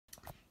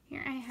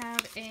Here I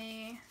have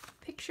a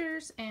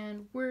pictures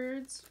and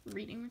words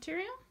reading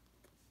material.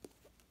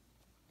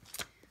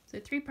 So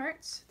 3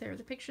 parts. There are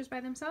the pictures by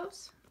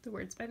themselves, the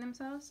words by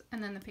themselves,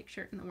 and then the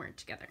picture and the word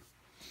together.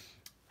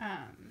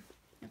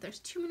 If there's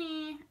too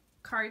many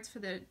cards for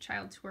the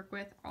child to work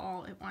with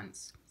all at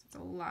once, it's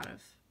a lot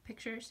of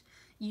pictures,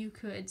 you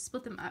could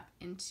split them up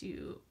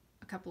into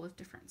a couple of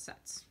different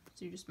sets.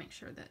 So you just make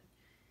sure that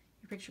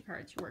your picture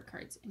cards, your word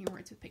cards, and your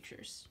words with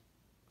pictures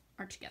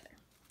are together.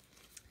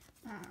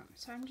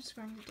 So I'm just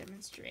going to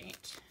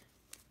demonstrate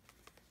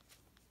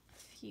a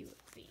few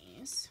of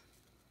these.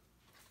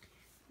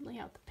 Lay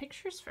out the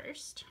pictures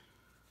first.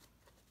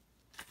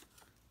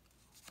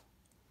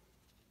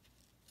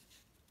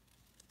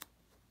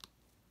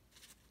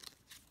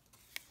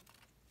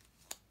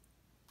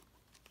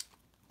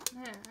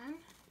 Then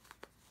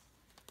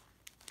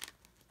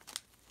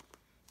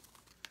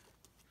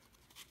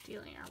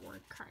dealing our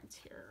word cards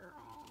here are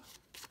all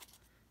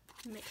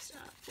mixed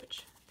up,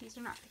 which these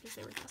are not because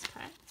they were just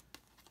cut.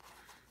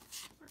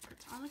 Word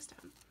cards all mixed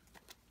up.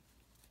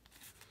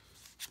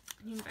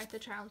 And you invite the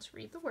child to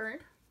read the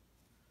word.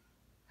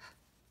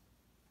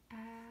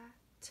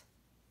 At,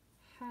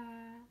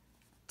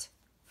 hat,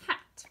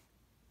 hat.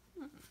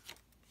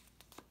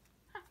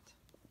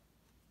 Hat.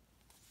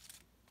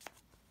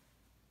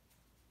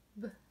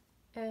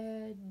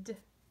 Bed,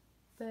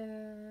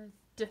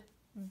 bed,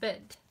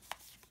 bed.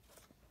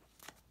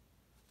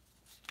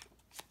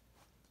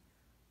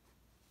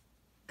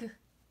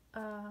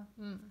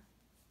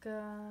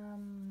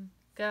 Gum,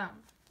 gum.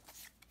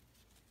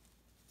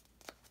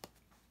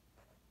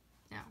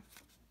 Now,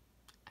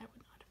 I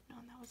would not have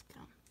known that was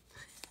gum.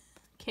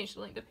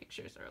 Occasionally the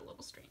pictures are a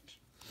little strange.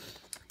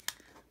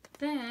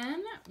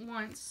 Then,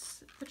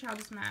 once the child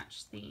has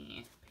matched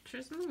the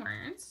pictures and the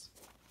words,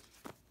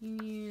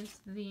 you use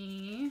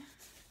the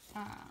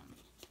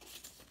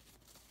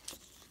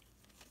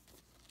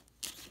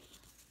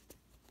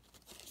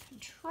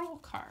control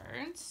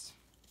cards.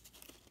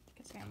 I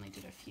guess I only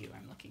did a few.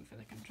 I'm looking for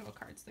the control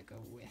cards that go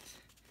with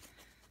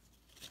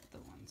the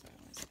ones I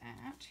was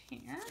at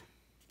here.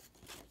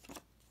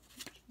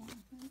 Which one of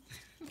them?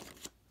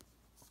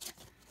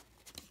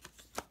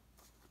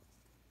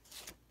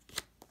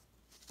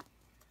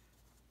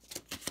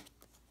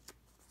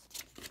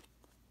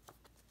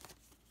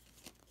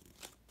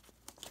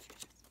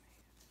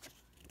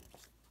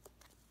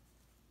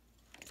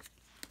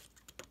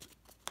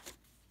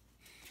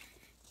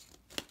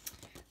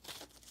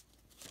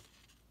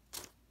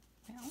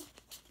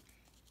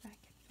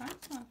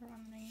 Another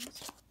one that I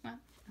used. Well,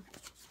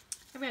 okay.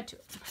 I've got 2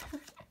 of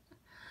them.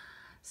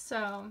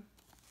 So,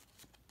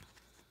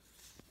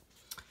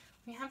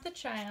 we have the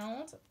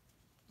child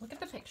look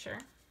at the picture,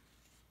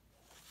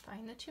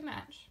 find the 2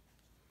 match,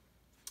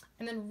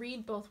 and then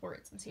read both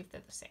words and see if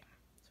they're the same.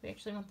 So we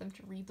actually want them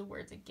to read the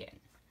words again.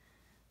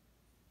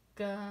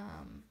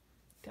 Gum,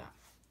 gum,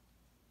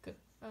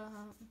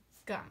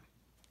 gum.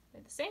 Are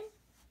they the same?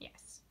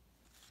 Yes.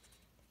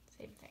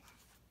 Same thing.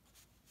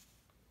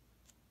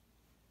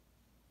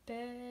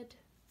 Bed,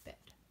 bed.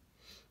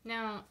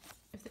 Now,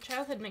 if the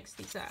child had mixed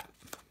these up,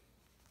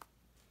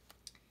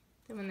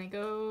 then when they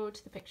go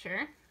to the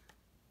picture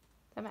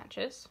that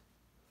matches,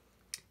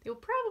 they will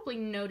probably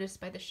notice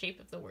by the shape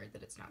of the word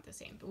that it's not the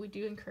same, but we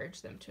do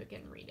encourage them to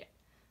again read it.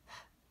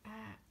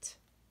 At,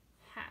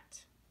 hat,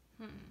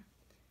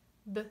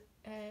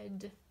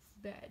 bed,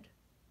 bed.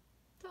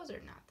 Those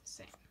are not the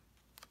same.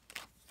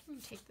 I'm going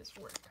to take this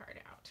word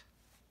card out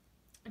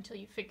until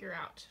you figure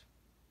out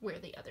where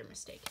the other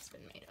mistake has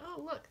been made.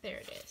 Oh, look, there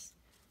it is.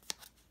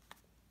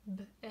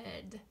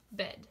 Bed,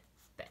 bed,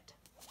 bed.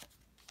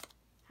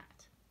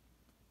 Hat,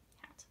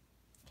 hat.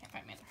 Can't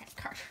find my other hand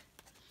card.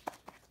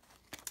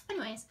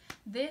 Anyways,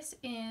 this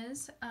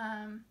is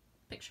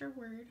picture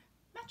word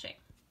matching.